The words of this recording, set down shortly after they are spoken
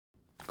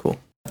Cool.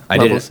 I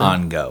did it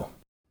on go.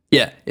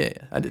 Yeah.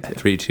 I did too.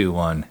 3, 2,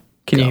 1.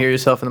 Can go. you hear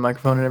yourself in the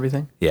microphone and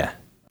everything? Yeah.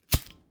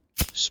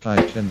 Spy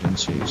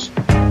tendencies.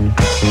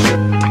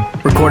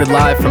 Recorded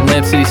live from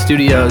Lamp City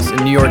Studios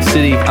in New York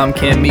City. I'm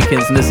Cam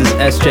Meekins, and this is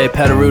SJ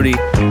Petteruti.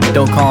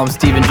 Don't call him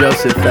Stephen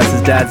Joseph. That's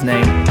his dad's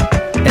name.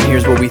 And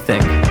here's what we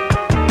think.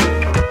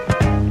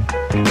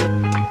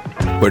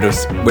 Where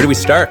do we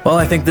start? Well,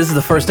 I think this is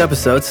the first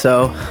episode,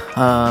 so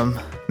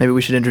maybe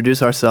we should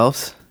introduce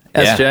ourselves.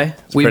 Yeah,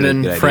 SJ, we've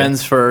been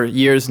friends for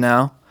years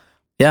now.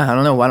 Yeah, I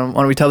don't know. Why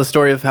don't we tell the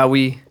story of how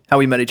we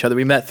met each other?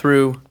 We met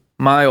through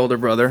my older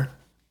brother,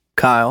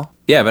 Kyle.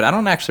 Yeah, but I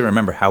don't actually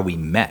remember how we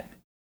met.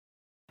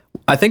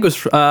 I think it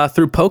was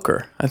through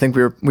poker. I think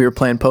we were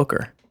playing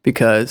poker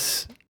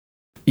because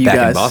you back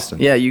guys, in Boston.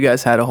 Yeah, you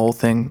guys had a whole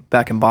thing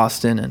back in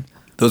Boston, and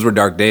those were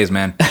dark days,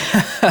 man.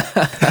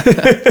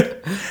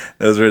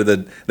 Those were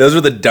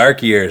the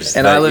dark years.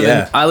 And I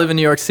live in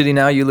New York City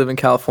now. You live in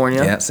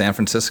California. Yeah, San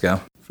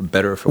Francisco, for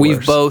better or for We've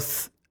worse.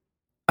 both,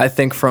 I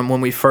think, from when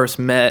we first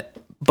met,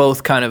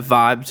 both kind of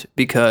vibed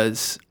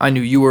because I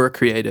knew you were a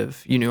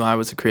creative. You knew I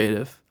was a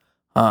creative.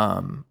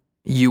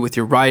 You with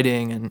your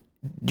writing and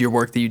your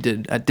work that you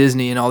did at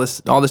Disney and all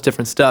this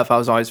different stuff. I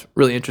was always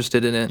really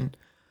interested in it. And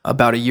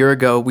about a year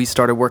ago, we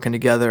started working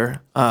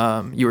together.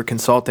 You were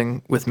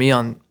consulting with me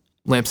on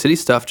Lamp City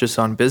stuff, just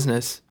on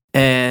business,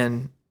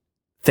 and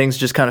things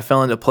just kind of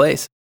fell into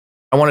place.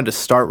 I wanted to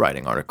start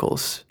writing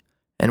articles,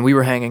 and we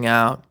were hanging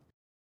out,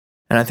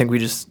 and I think we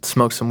just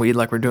smoked some weed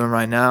like we're doing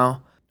right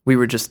now. We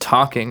were just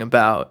talking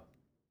about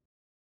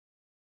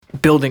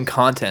building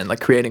content,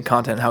 like creating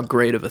content, how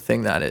great of a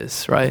thing that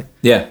is, right?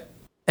 Yeah.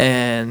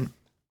 And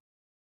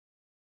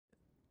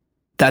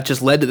that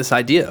just led to this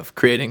idea of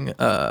creating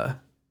a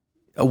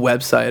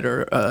website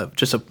or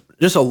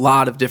just a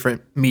lot of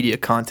different media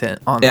content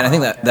online. Yeah, and I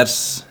think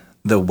that's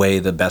the way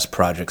the best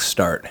projects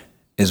start,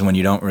 is when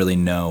you don't really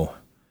know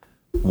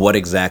what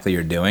exactly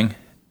you're doing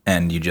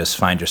and you just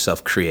find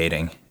yourself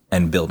creating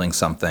and building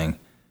something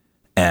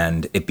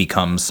and it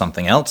becomes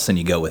something else and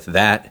you go with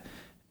that.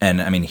 And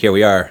I mean, here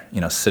we are,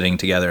 sitting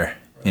together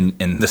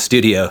in the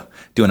studio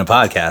doing a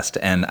podcast,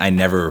 and I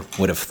never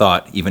would have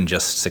thought, even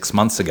just 6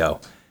 months ago,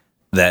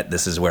 that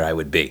this is where I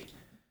would be.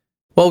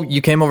 Well,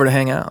 you came over to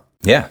hang out.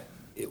 Yeah.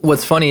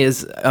 What's funny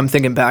is I'm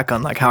thinking back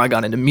on like how I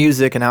got into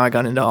music and how I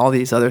got into all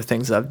these other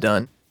things I've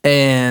done.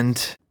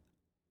 And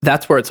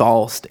that's where it's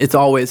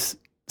always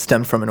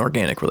stemmed from an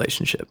organic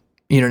relationship.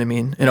 You know what I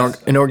mean?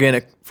 An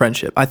organic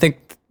friendship. I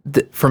think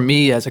that for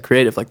me as a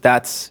creative, like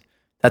that's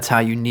how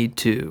you need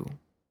to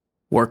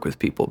work with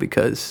people,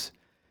 because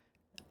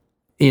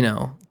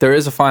there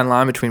is a fine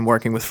line between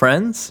working with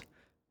friends,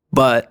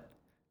 but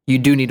you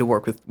do need to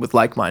work with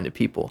like-minded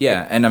people.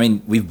 Yeah, and I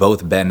mean, we've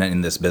both been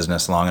in this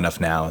business long enough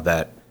now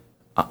that,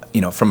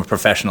 from a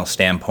professional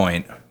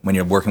standpoint, when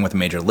you're working with a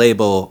major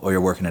label or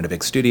you're working at a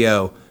big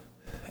studio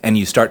and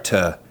you start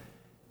to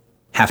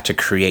have to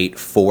create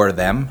for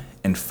them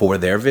and for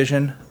their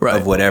vision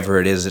of whatever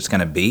it is it's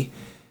going to be,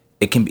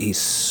 it can be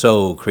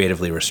so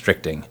creatively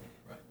restricting.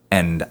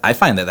 And I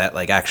find that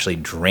like actually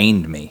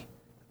drained me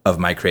of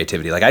my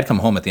creativity. Like I'd come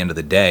home at the end of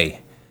the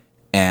day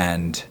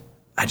and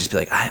I'd just be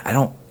like, I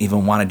don't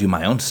even want to do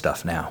my own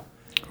stuff now.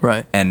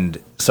 Right. And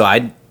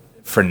so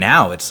for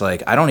now, it's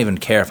like, I don't even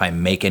care if I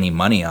make any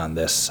money on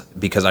this,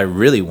 because I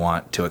really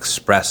want to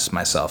express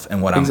myself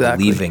and what I'm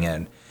believing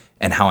in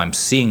and how I'm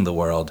seeing the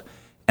world.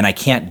 And I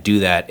can't do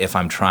that if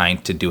I'm trying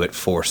to do it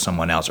for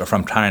someone else, or if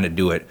I'm trying to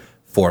do it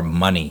for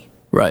money,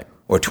 right,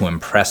 or to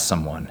impress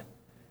someone.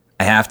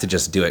 I have to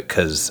just do it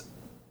because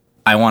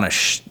I want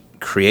to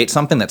create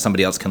something that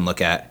somebody else can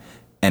look at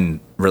and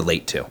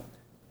relate to,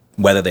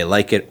 whether they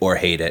like it or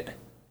hate it,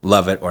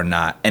 love it or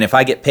not. And if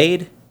I get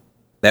paid,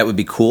 that would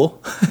be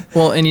cool.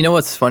 Well, and you know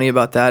what's funny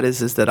about that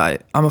is that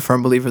I'm a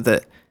firm believer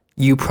that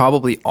you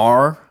probably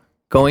are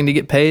going to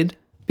get paid,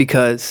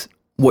 because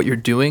what you're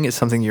doing is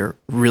something you're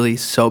really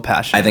so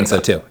passionate about. I think so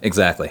too.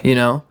 Exactly.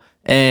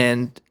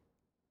 And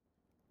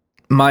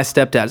my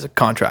stepdad's a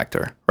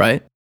contractor,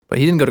 right? But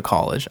he didn't go to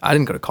college. I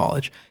didn't go to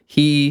college.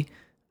 He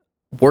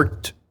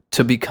worked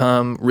to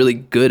become really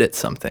good at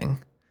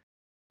something.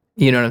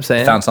 You know what I'm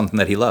saying? Found something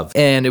that he loved.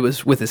 And it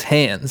was with his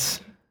hands,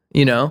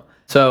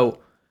 So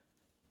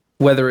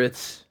whether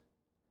it's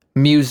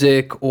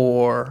music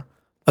or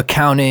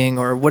accounting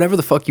or whatever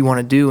the fuck you want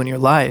to do in your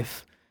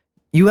life,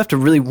 you have to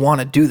really want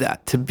to do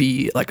that to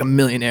be like a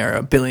millionaire,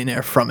 a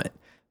billionaire from it,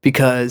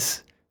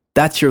 because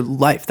that's your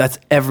life. That's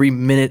every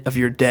minute of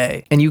your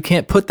day. And you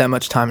can't put that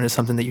much time into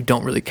something that you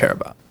don't really care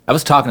about. I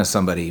was talking to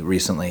somebody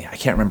recently. I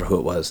can't remember who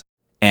it was.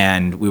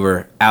 And we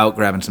were out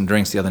grabbing some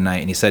drinks the other night,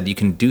 and he said, you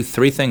can do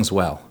 3 things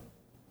well.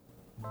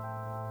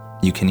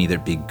 You can either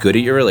be good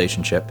at your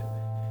relationship,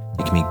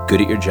 you can be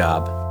good at your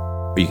job,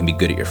 or you can be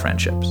good at your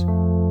friendships.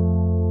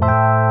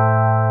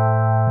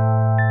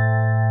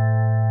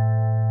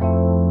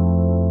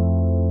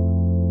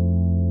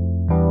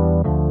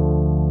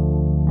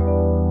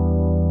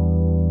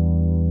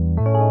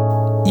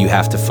 You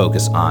have to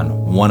focus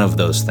on one of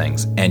those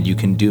things, and you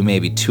can do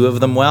maybe 2 of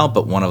them well,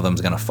 but one of them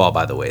is going to fall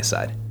by the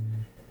wayside.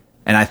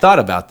 And I thought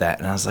about that,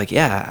 and I was like,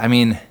 yeah, I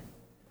mean,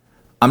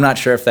 I'm not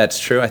sure if that's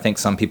true. I think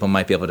some people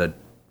might be able to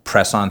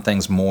press on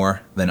things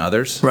more than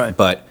others. Right.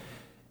 But,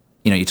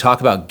 you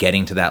talk about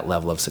getting to that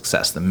level of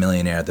success, the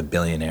millionaire, the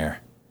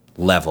billionaire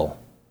level.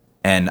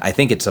 And I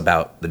think it's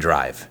about the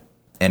drive.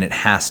 And it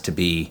has to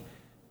be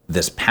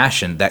this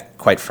passion that,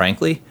 quite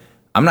frankly,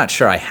 I'm not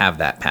sure I have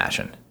that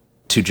passion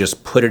to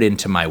just put it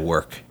into my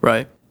work.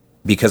 Right.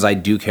 Because I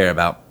do care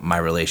about my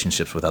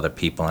relationships with other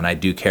people, and I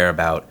do care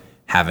about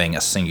having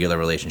a singular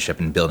relationship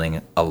and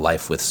building a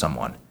life with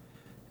someone.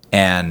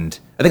 And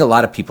I think a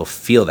lot of people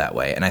feel that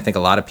way. And I think a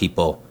lot of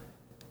people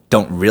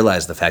don't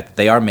realize the fact that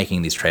they are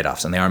making these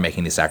trade-offs and they are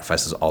making these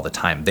sacrifices all the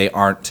time. They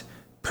aren't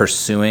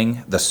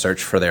pursuing the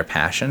search for their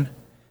passion.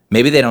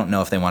 Maybe they don't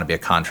know if they want to be a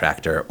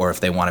contractor or if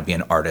they want to be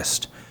an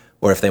artist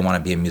or if they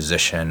want to be a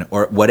musician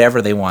or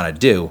whatever they want to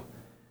do,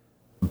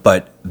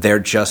 but they're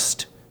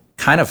just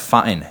kind of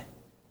fine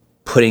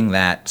putting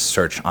that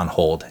search on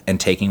hold and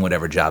taking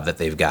whatever job that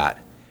they've got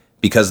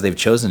because they've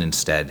chosen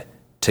instead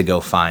to go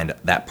find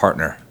that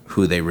partner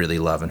who they really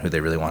love and who they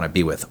really want to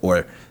be with,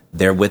 or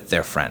they're with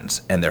their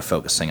friends and they're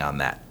focusing on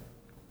that.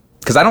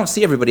 Because I don't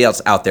see everybody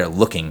else out there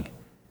looking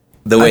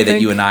the way that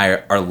you and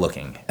I are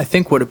looking. I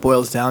think what it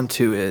boils down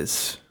to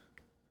is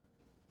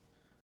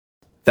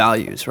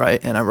values, right?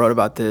 And I wrote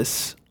about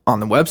this on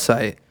the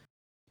website.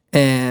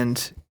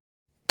 And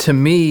to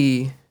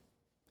me,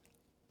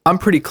 I'm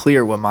pretty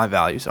clear what my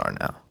values are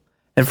now.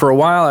 And for a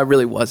while, I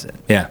really wasn't.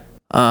 Yeah.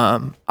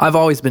 I've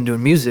always been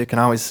doing music, and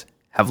I always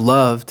have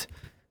loved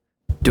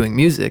doing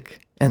music.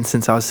 And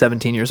since I was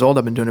 17 years old,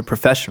 I've been doing it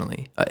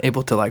professionally,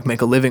 able to like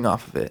make a living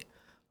off of it.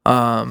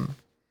 But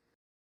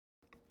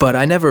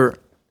I never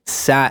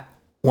sat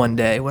one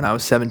day when I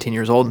was 17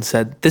 years old and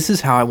said, this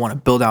is how I want to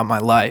build out my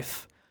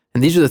life.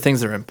 And these are the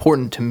things that are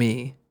important to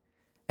me.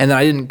 And then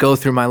I didn't go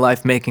through my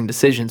life making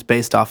decisions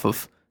based off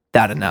of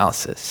that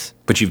analysis.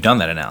 But you've done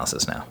that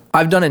analysis now.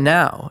 I've done it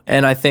now.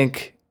 And I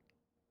think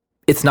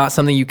it's not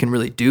something you can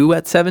really do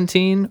at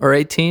 17 or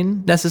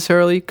 18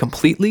 necessarily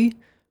completely,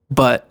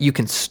 but you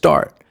can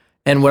start.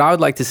 And what I would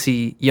like to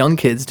see young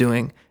kids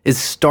doing is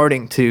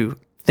starting to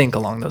think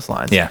along those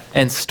lines. Yeah.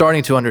 And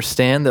starting to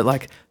understand that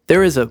like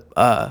there is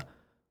a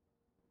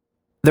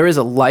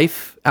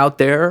life out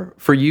there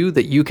for you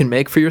that you can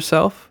make for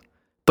yourself,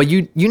 but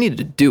you need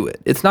to do it.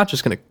 It's not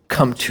just going to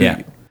come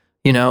to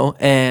you,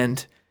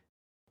 and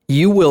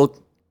you will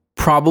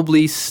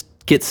probably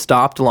get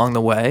stopped along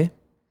the way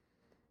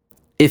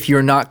if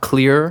you're not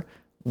clear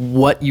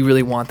what you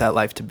really want that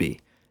life to be.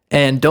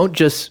 And don't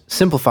just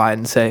simplify it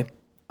and say,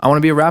 I want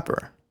to be a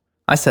rapper.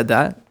 I said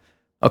that.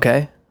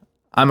 Okay.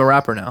 I'm a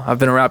rapper now. I've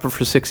been a rapper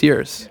for 6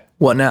 years.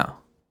 What now?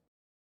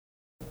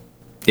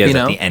 Yeah, it's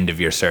at the end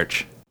of your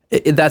search.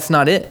 That's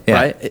not it,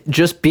 right?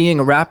 Just being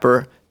a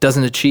rapper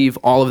doesn't achieve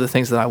all of the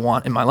things that I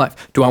want in my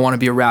life. Do I want to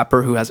be a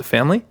rapper who has a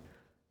family?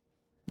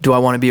 Do I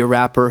want to be a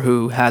rapper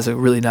who has a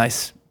really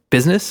nice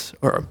business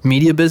or a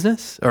media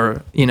business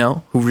or,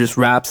 who just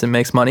raps and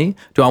makes money?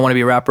 Do I want to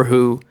be a rapper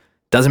who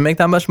doesn't make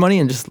that much money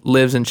and just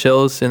lives and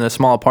chills in a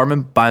small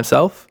apartment by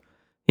himself?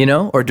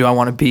 Or do I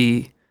want to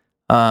be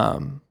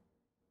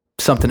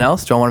something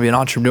else? Do I want to be an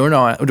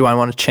entrepreneur? Do I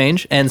want to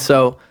change? And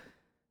so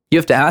you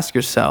have to ask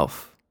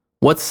yourself,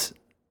 what's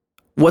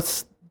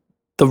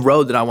the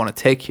road that I want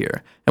to take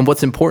here and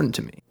what's important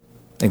to me?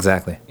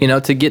 Exactly.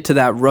 To get to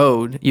that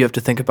road, you have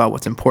to think about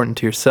what's important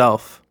to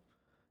yourself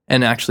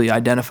and actually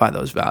identify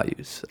those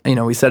values.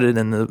 We said it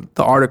in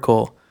the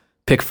article,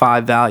 pick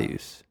 5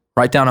 values,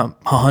 write down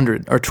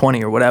 100 or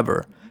 20 or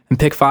whatever, and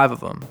pick 5 of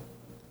them.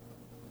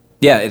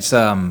 Yeah, it's,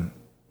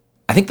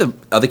 I think the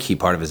other key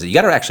part of it is that you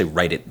got to actually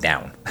write it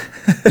down.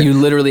 You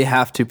literally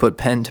have to put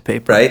pen to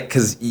paper. Right?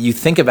 Because you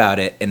think about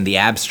it in the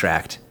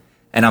abstract,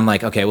 and I'm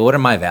like, okay, well, what are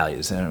my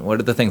values? And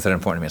what are the things that are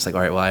important to me? It's like,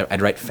 all right, well, I'd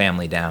write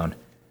family down,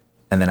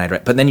 and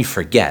then but then you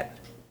forget.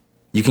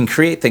 You can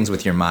create things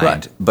with your mind,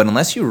 right, but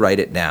unless you write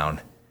it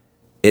down,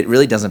 it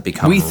really doesn't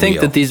become real. We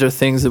think that these are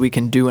things that we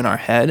can do in our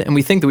head, and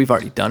we think that we've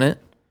already done it.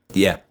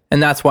 Yeah.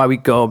 And that's why we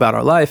go about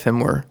our life,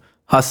 and we're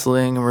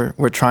hustling, and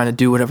we're trying to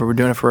do whatever we're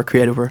doing. If we're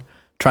creative, we're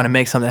trying to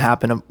make something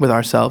happen with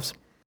ourselves.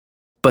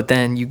 But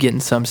then you get in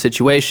some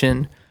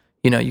situation,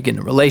 you get in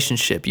a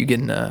relationship, you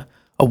get in a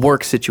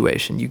work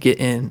situation, you get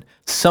in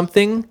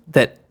something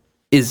that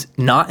is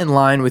not in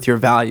line with your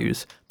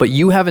values, but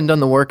you haven't done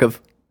the work of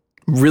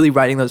really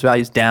writing those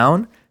values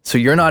down, so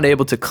you're not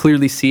able to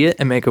clearly see it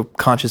and make a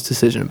conscious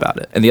decision about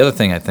it. And the other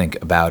thing I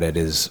think about it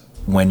is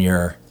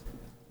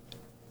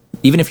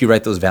even if you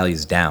write those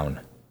values down,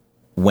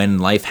 when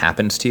life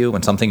happens to you,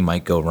 when something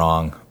might go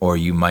wrong or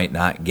you might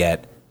not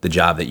get the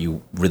job that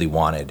you really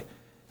wanted,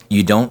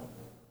 you don't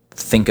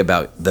think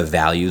about the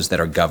values that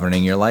are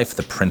governing your life,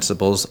 the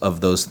principles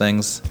of those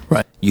things.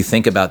 Right. You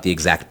think about the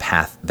exact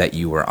path that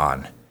you were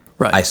on.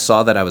 Right. I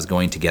saw that I was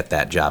going to get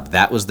that job.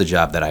 That was the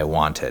job that I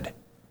wanted,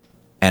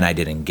 and I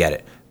didn't get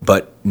it.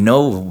 But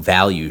no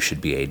value should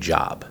be a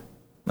job.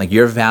 Like,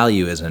 your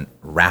value isn't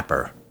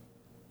rapper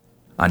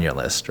on your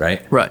list,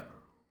 right? Right.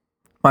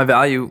 My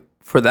value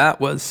for that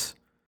was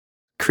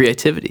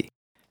creativity.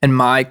 And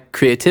my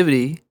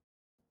creativity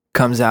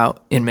comes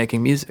out in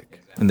making music.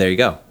 And there you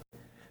go.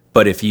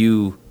 But if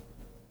you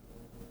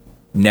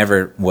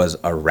never was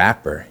a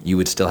rapper, you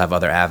would still have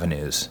other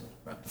avenues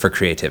for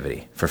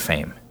creativity, for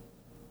fame,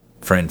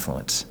 for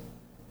influence.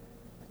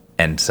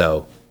 And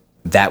so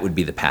that would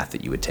be the path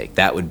that you would take.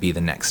 That would be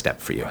the next step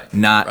for you.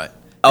 Not, Right.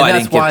 oh, And I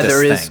that's didn't get why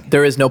this thing.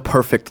 there is no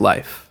perfect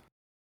life.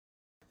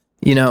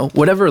 You know,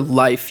 whatever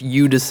life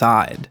you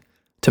decide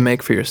to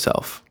make for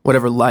yourself,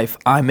 whatever life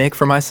I make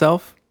for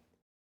myself,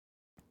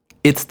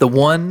 it's the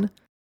one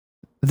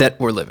that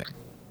we're living.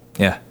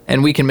 Yeah.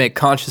 And we can make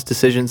conscious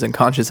decisions and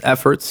conscious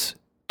efforts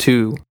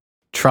to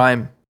try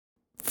and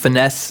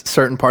finesse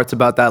certain parts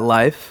about that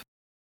life.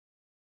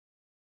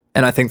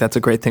 And I think that's a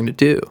great thing to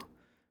do,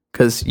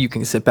 because you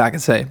can sit back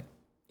and say,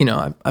 you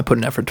know, I put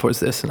an effort towards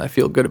this and I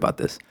feel good about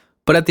this.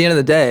 But at the end of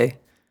the day,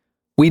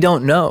 we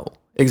don't know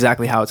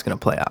exactly how it's going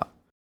to play out.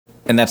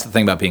 And that's the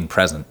thing about being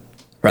present,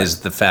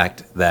 is the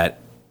fact that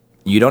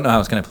you don't know how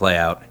it's going to play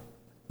out,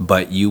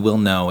 but you will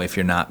know if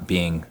you're not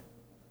being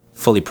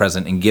fully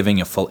present and giving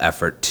a full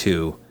effort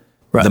to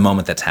the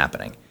moment that's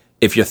happening.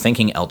 If you're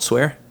thinking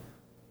elsewhere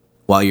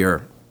while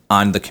you're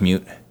on the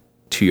commute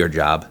to your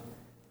job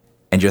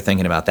and you're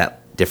thinking about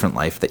that different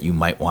life that you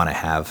might want to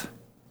have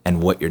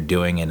and what you're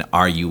doing and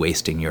are you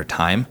wasting your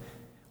time,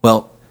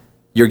 well,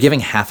 you're giving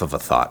half of a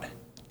thought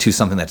to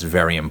something that's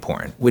very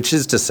important, which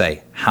is to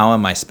say, how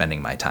am I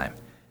spending my time?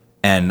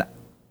 And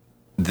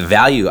the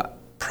value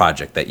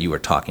project that you were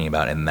talking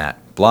about in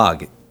that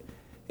blog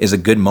is a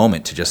good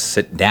moment to just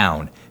sit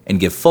down and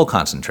give full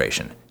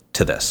concentration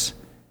to this,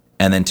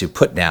 and then to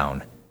put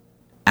down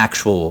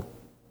actual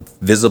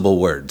visible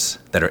words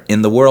that are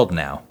in the world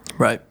now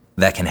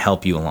that can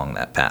help you along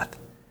that path.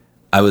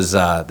 I was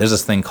there's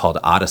this thing called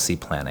Odyssey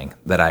planning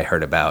that I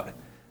heard about,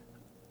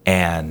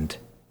 and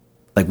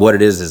like what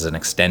it is an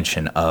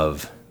extension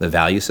of the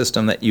value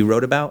system that you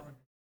wrote about.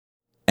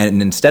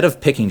 And instead of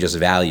picking just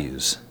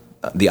values,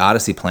 the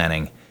Odyssey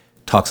planning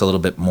talks a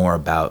little bit more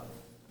about,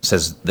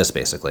 says this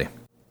basically: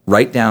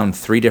 write down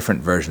 3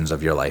 different versions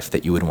of your life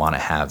that you would want to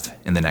have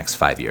in the next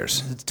 5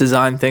 years. It's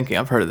design thinking.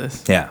 I've heard of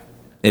this. Yeah,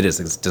 it is.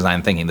 It's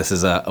design thinking. This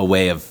is a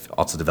way of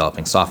also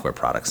developing software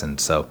products. And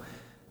so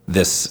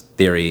this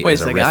theory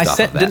is a riff off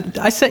of that.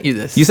 I sent you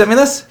this. You sent me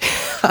this?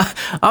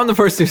 I'm the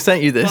person who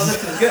sent you this. Oh,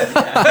 this is good.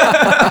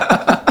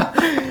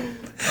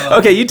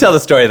 Okay, you tell the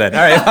story then.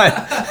 All right,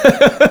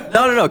 fine.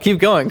 No. Keep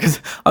going, because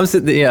I'm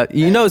sitting there. Yeah,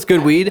 you know it's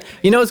good weed.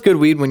 You know it's good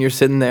weed when you're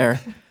sitting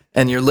there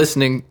and you're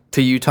listening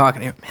to you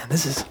talking. Man,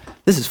 this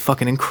is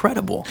fucking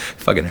incredible.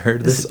 Fucking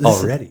heard this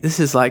already. This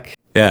is like,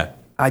 yeah.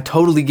 I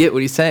totally get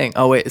what he's saying.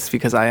 Oh wait, it's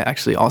because I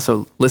actually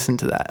also listened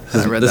to that.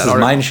 This I read is that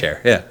article.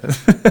 Mindshare. Yeah.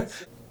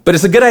 But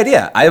it's a good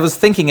idea. I was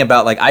thinking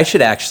about like I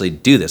should actually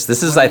do this.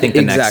 This is, I think,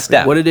 the next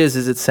step. What it is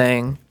it's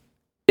saying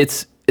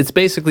it's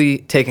basically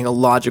taking a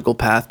logical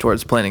path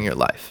towards planning your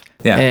life.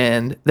 Yeah.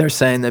 And they're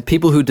saying that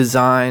people who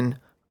design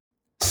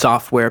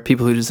software,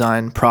 people who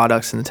design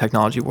products in the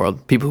technology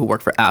world, people who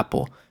work for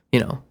Apple,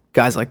 you know,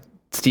 guys like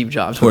Steve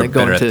Jobs, Who when are they go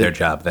better at into their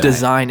job than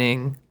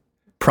designing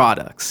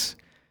products,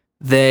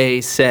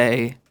 they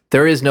say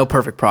there is no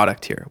perfect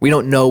product here. We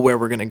don't know where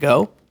we're going to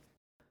go.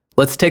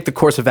 Let's take the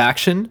course of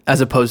action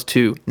as opposed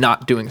to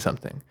not doing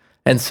something.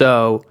 And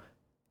so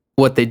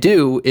what they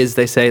do is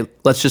they say,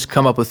 let's just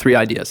come up with 3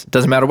 ideas. It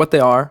doesn't matter what they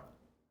are,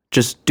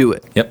 just do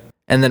it. Yep.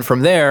 And then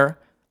from there,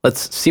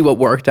 let's see what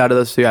worked out of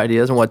those 3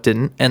 ideas and what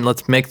didn't, and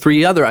let's make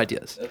 3 other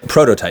ideas.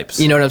 Prototypes.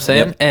 You know what I'm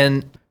saying? Yep.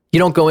 And you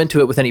don't go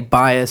into it with any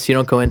bias. You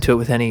don't go into it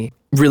with any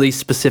really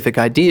specific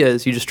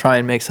ideas. You just try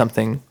and make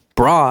something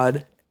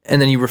broad,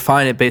 and then you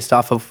refine it based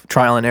off of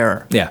trial and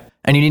error. Yeah.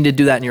 And you need to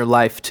do that in your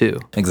life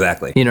too.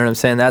 Exactly. You know what I'm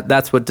saying?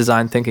 That's what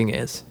design thinking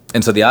is.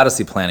 And so the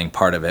Odyssey planning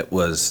part of it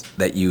was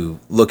that you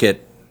look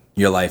at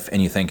your life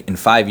and you think, in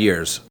 5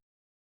 years,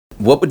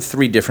 what would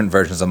 3 different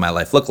versions of my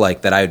life look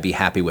like that I would be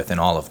happy with in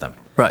all of them?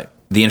 Right.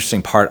 The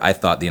interesting part, I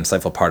thought, the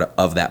insightful part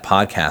of that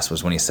podcast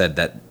was when he said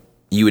that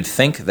you would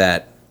think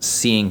that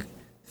seeing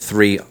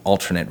 3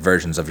 alternate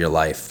versions of your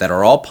life that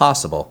are all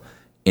possible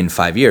in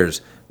 5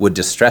 years would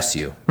distress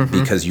you,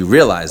 because you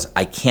realize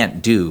I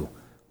can't do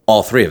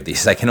all 3 of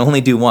these. I can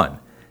only do one.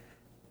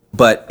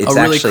 But it's a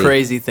really actually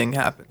crazy thing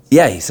happens.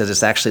 Yeah, he says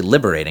it's actually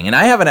liberating. And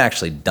I haven't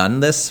actually done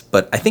this,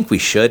 but I think we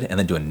should, and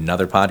then do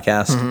another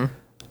podcast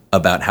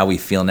about how we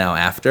feel now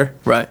after.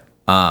 Right.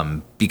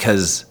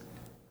 Because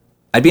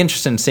I'd be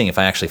interested in seeing if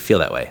I actually feel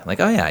that way. Like,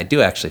 oh yeah, I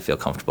do actually feel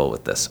comfortable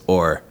with this.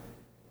 Or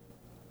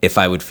if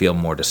I would feel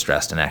more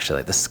distressed and actually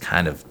like, this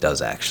kind of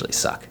does actually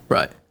suck.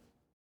 Right.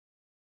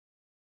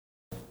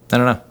 I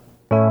don't know.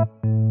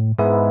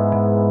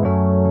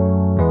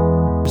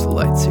 There's the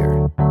lights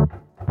here.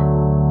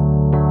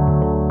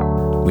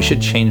 We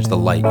should change the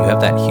light. You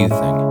have that hue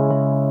thing.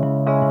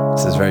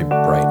 This is very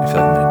bright. I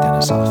feel like I'm in a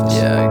dentist's office.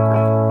 Yeah, I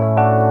agree.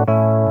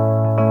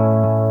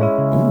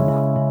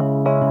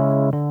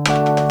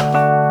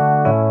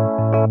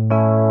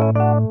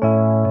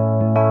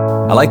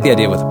 I like the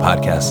idea with the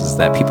podcast is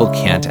that people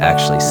can't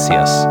actually see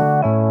us.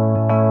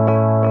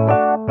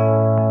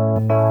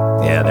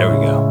 Yeah, there we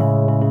go.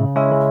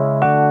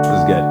 This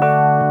is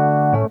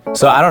good.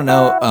 So I don't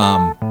know,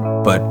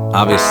 but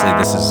obviously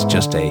this is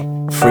just a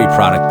free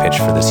product pitch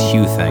for this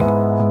Hue thing.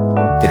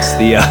 It's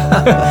the,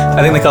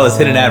 I think they call this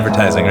hidden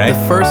advertising, right?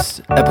 The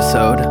first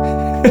episode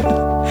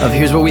of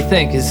Here's What We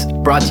Think is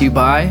brought to you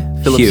by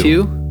Philips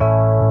Hue.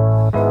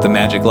 The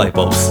magic light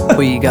bulbs.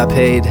 We got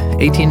paid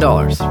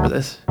 $18 for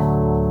this.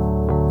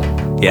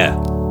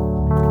 Yeah.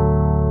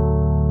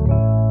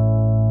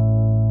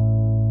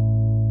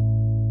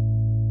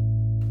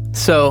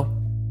 So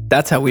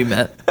that's how we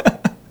met.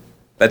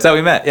 That's how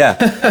we met, yeah.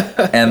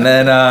 And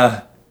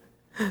then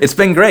it's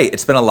been great.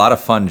 It's been a lot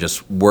of fun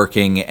just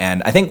working.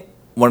 And I think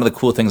one of the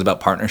cool things about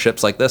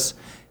partnerships like this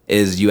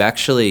is you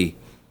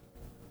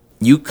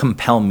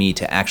compel me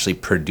to actually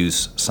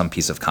produce some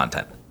piece of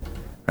content,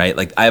 right?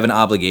 Like I have an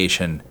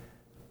obligation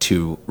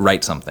to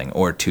write something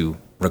or to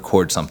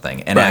record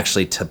something and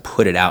actually to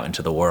put it out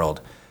into the world.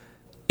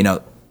 You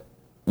know,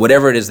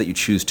 whatever it is that you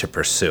choose to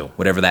pursue,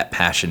 whatever that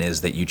passion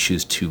is that you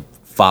choose to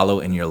follow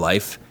in your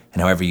life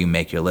and however you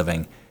make your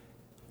living,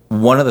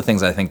 one of the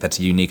things I think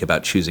that's unique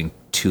about choosing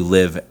to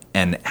live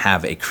and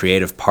have a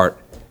creative part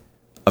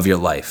of your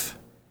life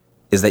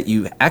is that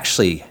you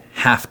actually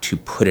have to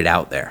put it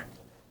out there.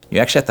 You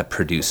actually have to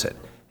produce it.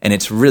 And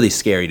it's really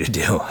scary to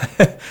do.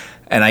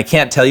 And I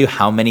can't tell you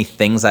how many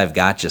things I've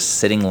got just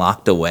sitting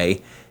locked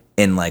away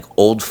in like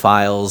old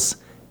files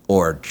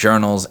or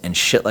journals and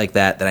shit like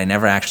that I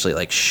never actually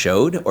like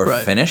showed or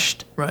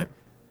finished. Right.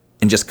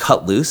 And just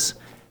cut loose.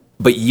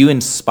 But you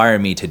inspire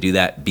me to do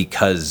that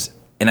because,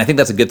 and I think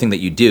that's a good thing that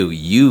you do.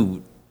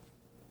 You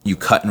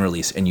cut and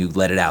release and you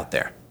let it out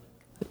there.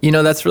 You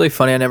know, that's really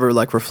funny. I never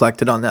like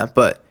reflected on that,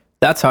 but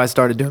that's how I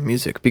started doing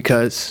music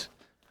because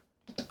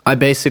I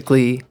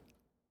basically,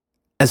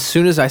 as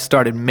soon as I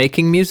started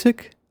making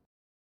music,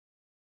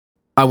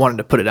 I wanted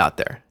to put it out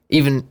there.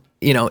 Even,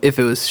 you know, if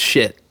it was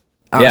shit.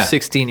 I was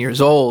 16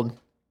 years old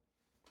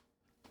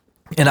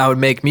and I would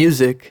make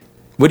music.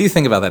 What do you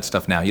think about that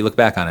stuff now? You look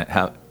back on it,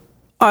 how...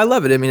 Oh, I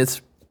love it. I mean, it's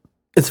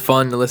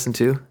fun to listen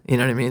to. You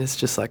know what I mean? It's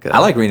just like I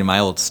like reading my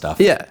old stuff.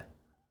 Yeah.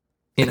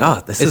 You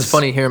know, it's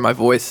funny hearing my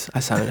voice.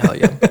 I sounded hella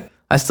young.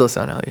 I still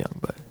sound hella young,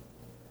 but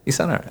you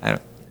sound all right. I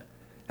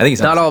think you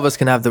sound not all of us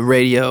can have the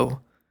radio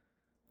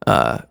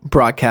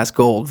broadcast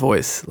gold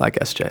voice like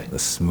SJ. The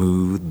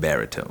smooth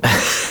baritone.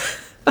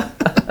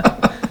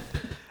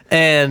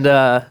 And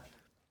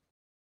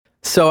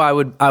so I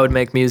would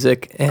make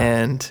music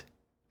and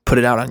put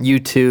it out on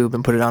YouTube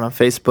and put it out on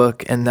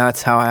Facebook, and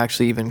that's how I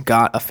actually even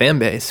got a fan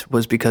base,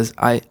 was because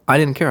I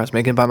didn't care. I was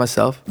making it by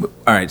myself. All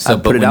right, so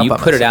but when you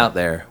put it out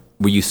there,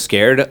 were you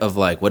scared of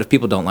like, what if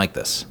people don't like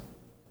this?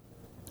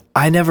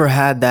 I never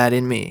had that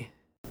in me.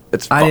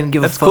 I didn't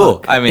give a fuck. That's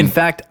cool. I mean, in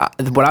fact,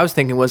 what I was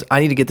thinking was I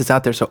need to get this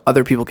out there so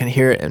other people can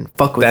hear it and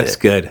fuck with it. That's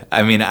good.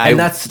 I mean,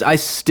 I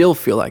still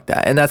feel like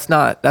that, and that's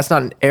not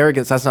an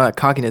arrogance. That's not a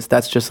cockiness.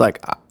 That's just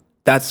like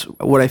that's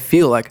what I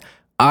feel like.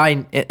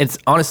 It's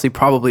honestly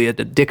probably an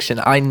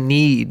addiction. I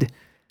need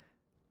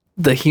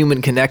the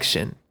human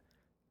connection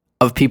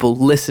of people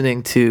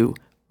listening to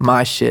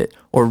my shit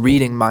or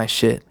reading my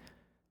shit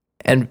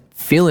and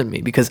feeling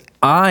me, because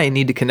I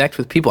need to connect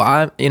with people.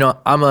 I'm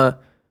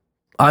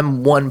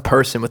one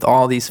person with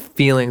all these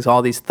feelings,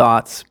 all these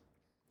thoughts,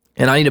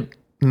 and I need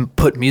to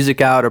put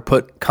music out or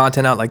put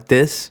content out like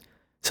this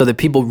so that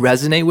people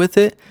resonate with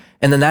it,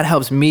 and then that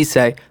helps me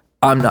say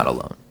I'm not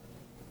alone.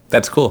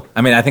 That's cool.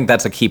 I mean, I think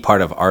that's a key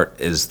part of art,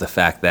 is the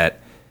fact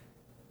that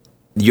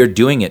you're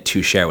doing it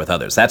to share with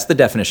others. That's the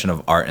definition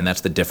of art, and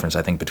that's the difference,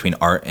 I think, between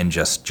art and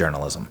just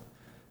journalism.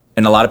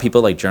 And a lot of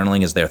people, like,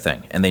 journaling is their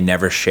thing, and they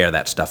never share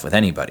that stuff with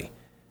anybody.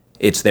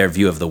 It's their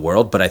view of the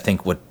world, but I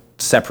think what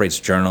separates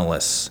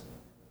journalists,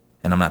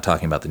 and I'm not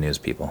talking about the news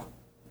people,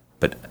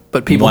 but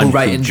people who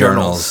write in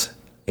journals.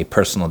 A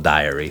personal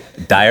diary.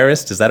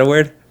 Diarist, is that a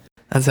word?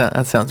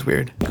 That sounds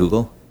weird.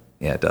 Google?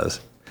 Yeah, it does.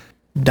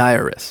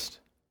 Diarist.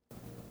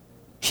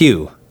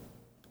 Hue,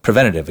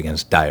 preventative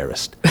against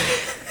diarist.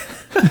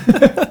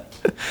 But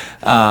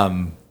I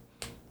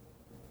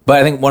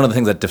think one of the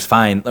things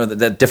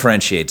that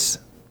differentiates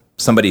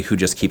somebody who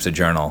just keeps a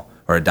journal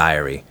or a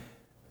diary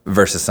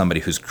versus somebody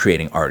who's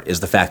creating art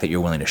is the fact that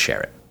you're willing to share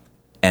it,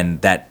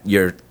 and that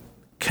your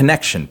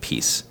connection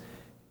piece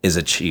is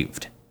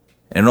achieved.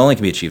 And it only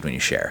can be achieved when you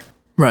share.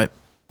 Right.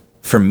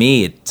 For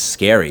me, it's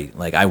scary.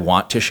 Like, I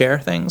want to share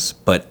things,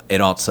 but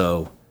it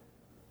also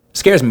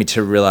scares me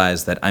to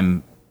realize that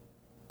I'm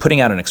putting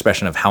out an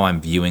expression of how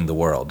I'm viewing the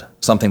world,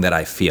 something that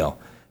I feel.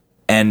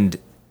 And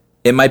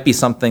it might be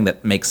something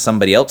that makes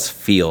somebody else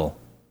feel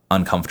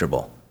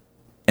uncomfortable.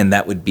 And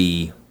that would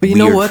be But you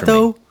know what,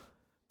 though?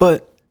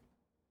 But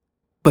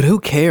who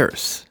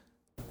cares?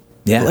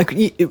 Yeah. Like,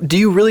 do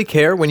you really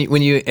care when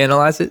you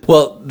analyze it?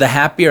 Well, the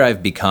happier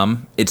I've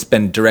become, it's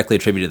been directly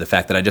attributed to the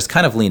fact that I just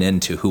kind of lean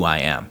into who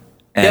I am.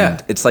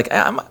 And it's like,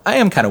 I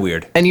am kind of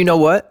weird. And you know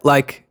what?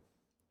 Like,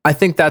 I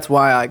think that's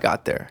why I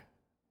got there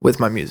with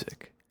my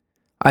music.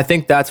 I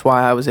think that's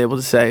why I was able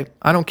to say,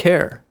 I don't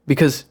care,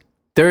 because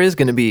there is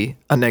going to be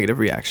a negative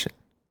reaction.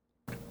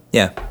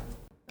 Yeah.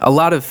 A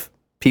lot of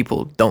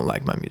people don't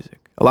like my music.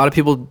 A lot of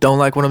people don't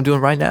like what I'm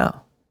doing right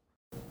now.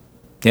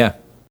 Yeah.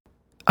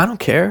 I don't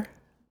care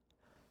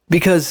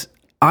because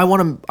I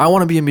want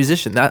to be a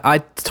musician. That I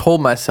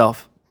told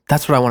myself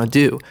that's what I want to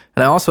do.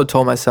 And I also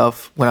told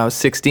myself when I was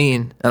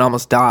 16 and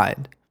almost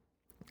died,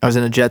 I was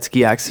in a jet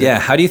ski accident. Yeah.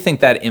 How do you think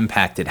that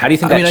impacted? How do you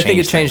think that changed I think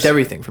it changed things?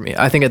 everything for me.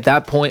 I think at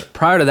that point,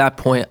 prior to that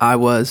point, I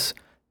was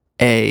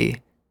a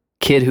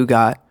kid who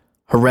got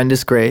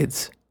horrendous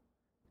grades,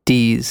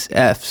 D's,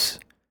 F's,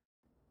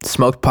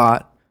 smoked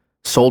pot,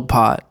 sold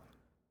pot.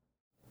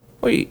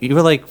 Wait, you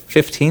were like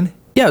 15?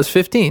 Yeah, I was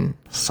 15.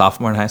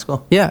 Sophomore in high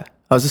school? Yeah,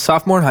 I was a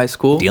sophomore in high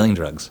school. Dealing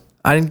drugs.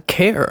 I didn't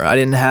care. I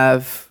didn't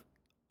have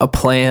a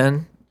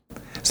plan.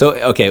 So,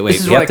 okay, wait.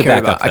 This is we what have I to cared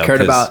back about. up, though, I cared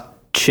 'cause-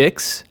 about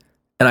chicks,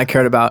 and I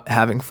cared about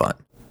having fun.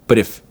 But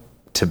if,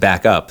 to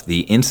back up,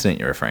 the incident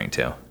you're referring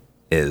to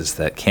is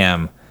that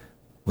Cam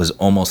was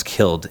almost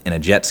killed in a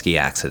jet ski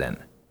accident,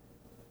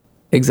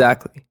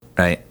 Exactly.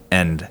 right?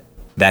 And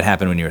that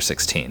happened when you were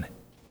 16.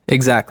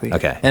 Exactly.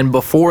 Okay. And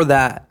before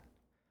that,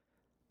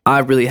 I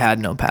really had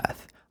no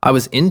path. I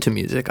was into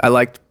music. I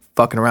liked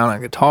fucking around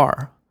on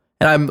guitar.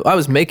 And I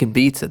was making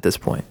beats at this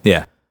point.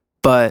 Yeah.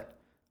 But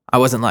I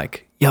wasn't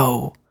like,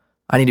 yo,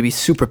 I need to be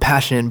super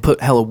passionate and put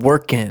hella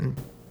work in.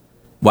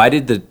 Why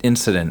did the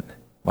incident,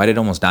 why did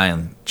Almost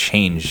Dying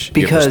change your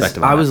Because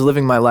perspective on I that? was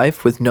living my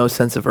life with no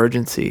sense of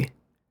urgency.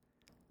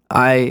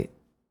 I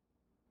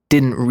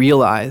didn't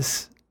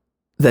realize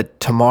that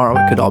tomorrow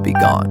it could all be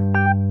gone.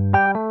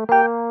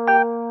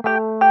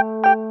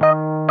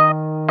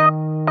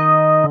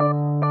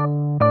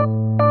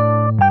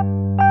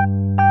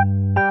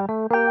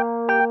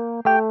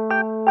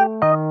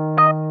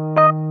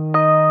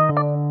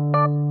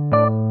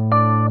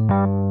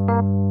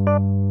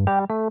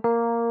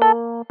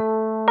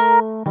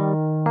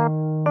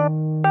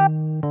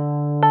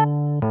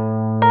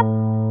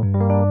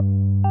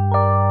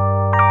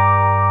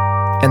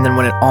 And then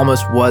when it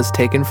almost was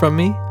taken from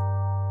me,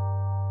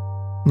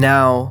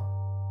 now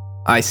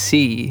I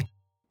see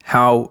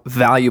how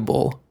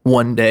valuable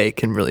one day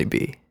can really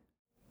be.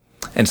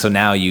 And so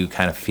now you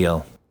kind of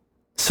feel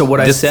So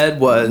what I this said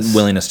was,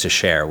 willingness to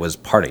share was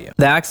part of you.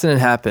 the accident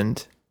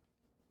happened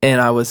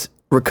and I was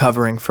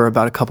recovering for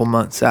about a couple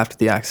months after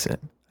the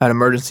accident. I had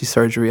emergency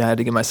surgery. I had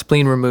to get my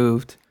spleen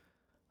removed.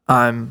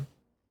 I'm,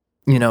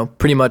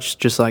 pretty much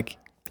just like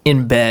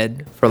in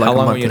bed for like How a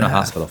long month were you and in a the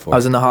half. hospital for? I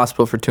was in the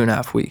hospital for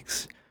 2.5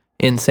 weeks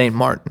in St.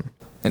 Martin.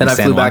 In Then I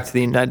San flew Juan? back to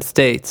the United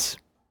States,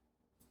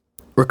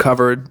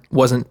 recovered,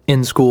 wasn't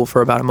in school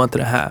for about a month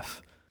and a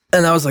half.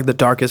 And that was like the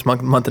darkest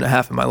month and a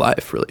half of my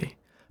life, really,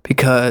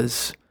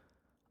 because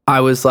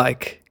I was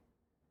like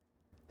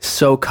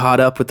so caught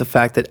up with the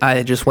fact that I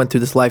had just went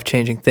through this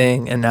life-changing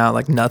thing, and now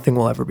like nothing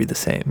will ever be the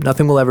same.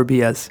 Nothing will ever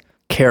be as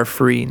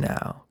carefree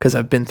now because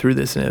I've been through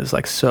this and it was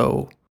like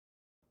so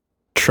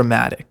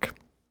traumatic.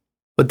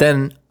 But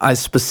then I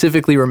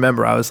specifically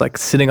remember I was like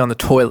sitting on the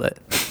toilet.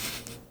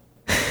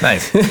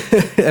 Nice.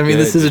 I mean,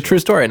 this is a true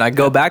story, and I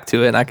go back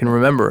to it, and I can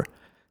remember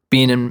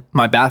being in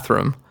my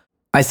bathroom.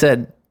 I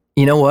said,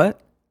 "You know what?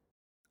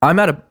 I'm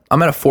at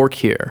a fork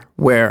here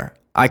where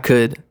I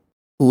could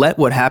let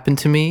what happened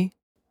to me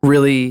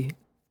really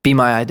be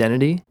my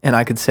identity, and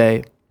I could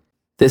say,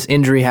 this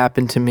injury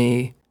happened to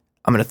me.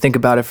 I'm going to think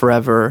about it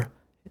forever.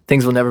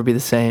 Things will never be the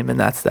same, and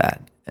that's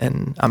that.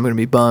 And I'm going to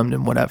be bummed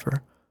and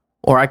whatever.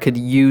 Or I could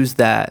use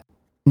the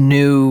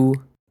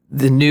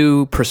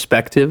new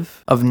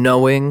perspective of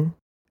knowing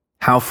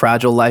how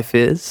fragile life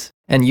is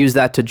and use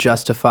that to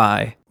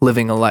justify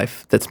living a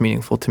life that's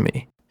meaningful to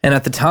me." And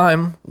at the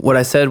time, what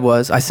I said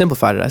was, I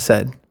simplified it. I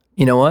said,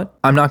 you know what?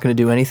 I'm not going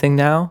to do anything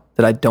now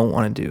that I don't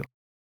want to do.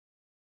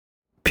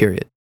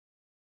 Period.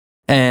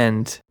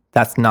 And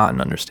that's not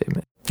an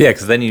understatement. Yeah,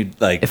 because then you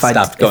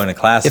stopped going to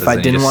classes. If I and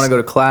you didn't just- want to go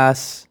to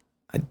class,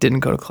 I didn't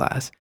go to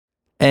class.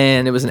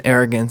 And it was an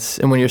arrogance.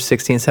 And when you're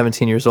 16,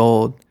 17 years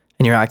old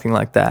and you're acting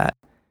like that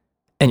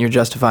and you're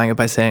justifying it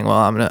by saying, well,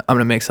 I'm going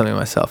to make something of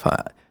myself.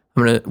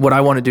 What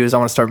I want to do is I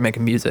want to start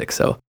making music.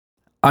 So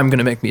I'm going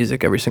to make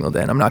music every single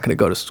day and I'm not going to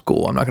go to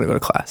school. I'm not going to go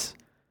to class.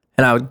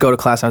 And I would go to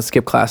class, I would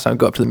skip class, and I would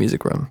go up to the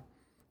music room.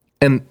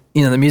 And,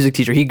 the music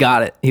teacher, he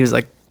got it. He was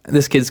like,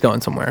 this kid's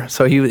going somewhere.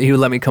 So he would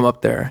let me come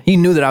up there. He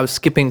knew that I was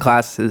skipping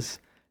classes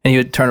and he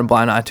would turn a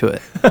blind eye to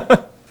it.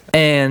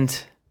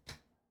 And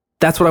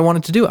that's what I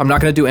wanted to do. I'm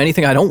not going to do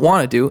anything I don't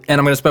want to do, and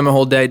I'm going to spend my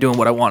whole day doing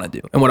what I want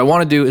to do. And what I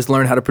want to do is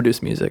learn how to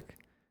produce music.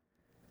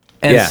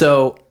 And Yeah.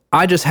 so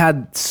I just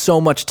had so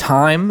much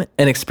time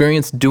and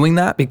experience doing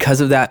that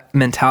because of that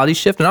mentality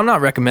shift. And I'm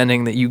not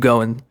recommending that you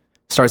go and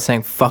start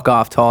saying fuck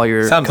off to all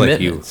your Sounds like you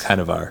commitments.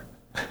 kind of are.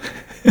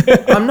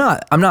 I'm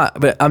not,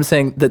 but I'm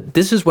saying that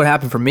this is what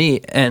happened for me,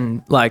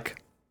 and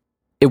like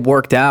it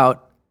worked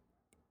out,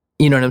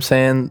 you know what I'm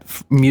saying,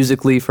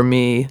 musically for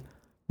me.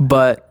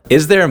 But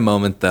Is there a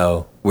moment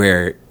though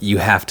where you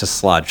have to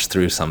sludge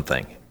through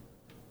something?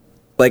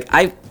 Like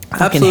I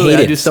fucking absolutely, hate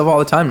I it. do stuff all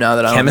the time now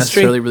that I don't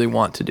Chemistry? necessarily really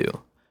want to do.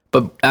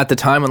 But at the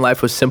time when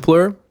life was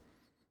simpler,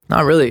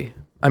 not really.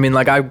 I mean,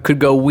 like I could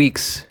go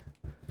weeks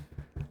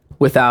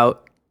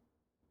without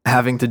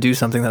having to do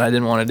something that I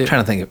didn't want to do. I'm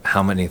trying to think of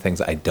how many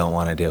things I don't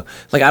want to do.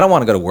 Like I don't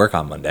want to go to work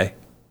on Monday.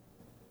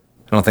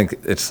 don't think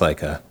it's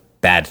like a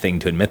bad thing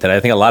to admit that. I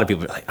think a lot of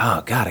people are like,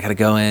 oh God, I got to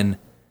go in.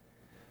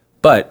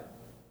 But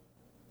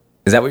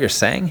is that what you're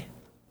saying?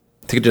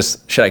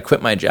 Should I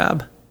quit my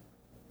job?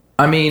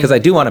 I mean, because I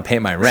do want to pay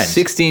my rent.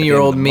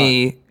 16-year-old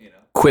me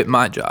quit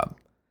my job.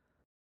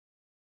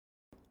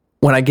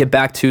 When I get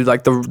back to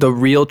like the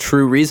real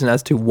true reason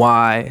as to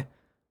why,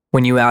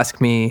 when you ask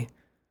me,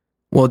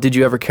 well, did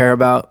you ever care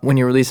about when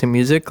you're releasing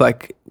music,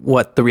 like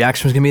what the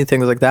reaction was going to be,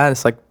 things like that?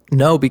 It's like,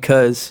 no,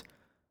 because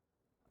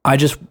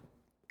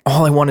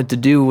all I wanted to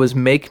do was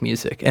make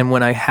music. And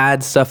when I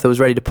had stuff that was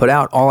ready to put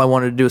out, all I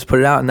wanted to do was put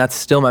it out. And that's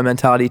still my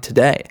mentality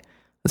today.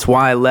 That's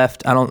why I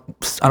left. I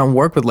don't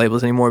work with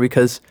labels anymore,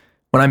 because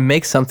when I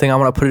make something, I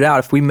want to put it out.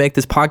 If we make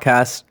this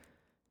podcast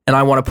and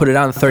I want to put it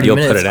out in 30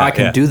 minutes, I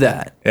can do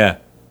that. Yeah.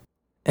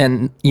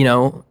 And,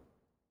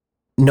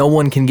 no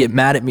one can get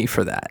mad at me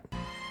for that.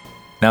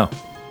 No.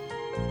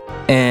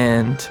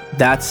 And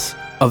that's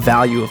a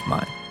value of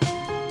mine.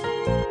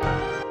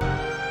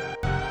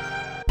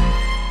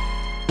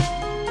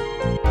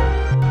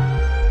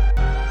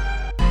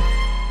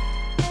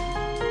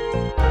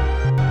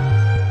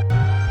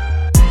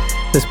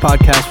 This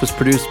podcast was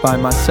produced by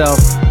myself,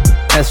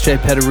 SJ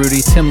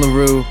Petteruti, Tim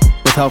LaRue,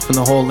 with help from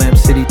the whole Lamb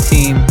City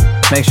team.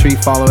 Make sure you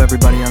follow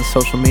everybody on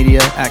social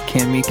media at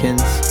Meekins.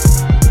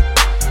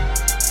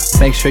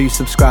 Make sure you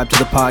subscribe to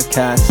the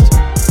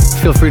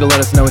podcast. Feel free to let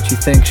us know what you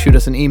think. Shoot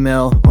us an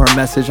email or a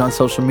message on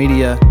social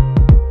media.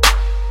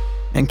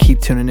 And keep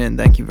tuning in.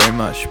 Thank you very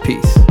much.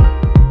 Peace.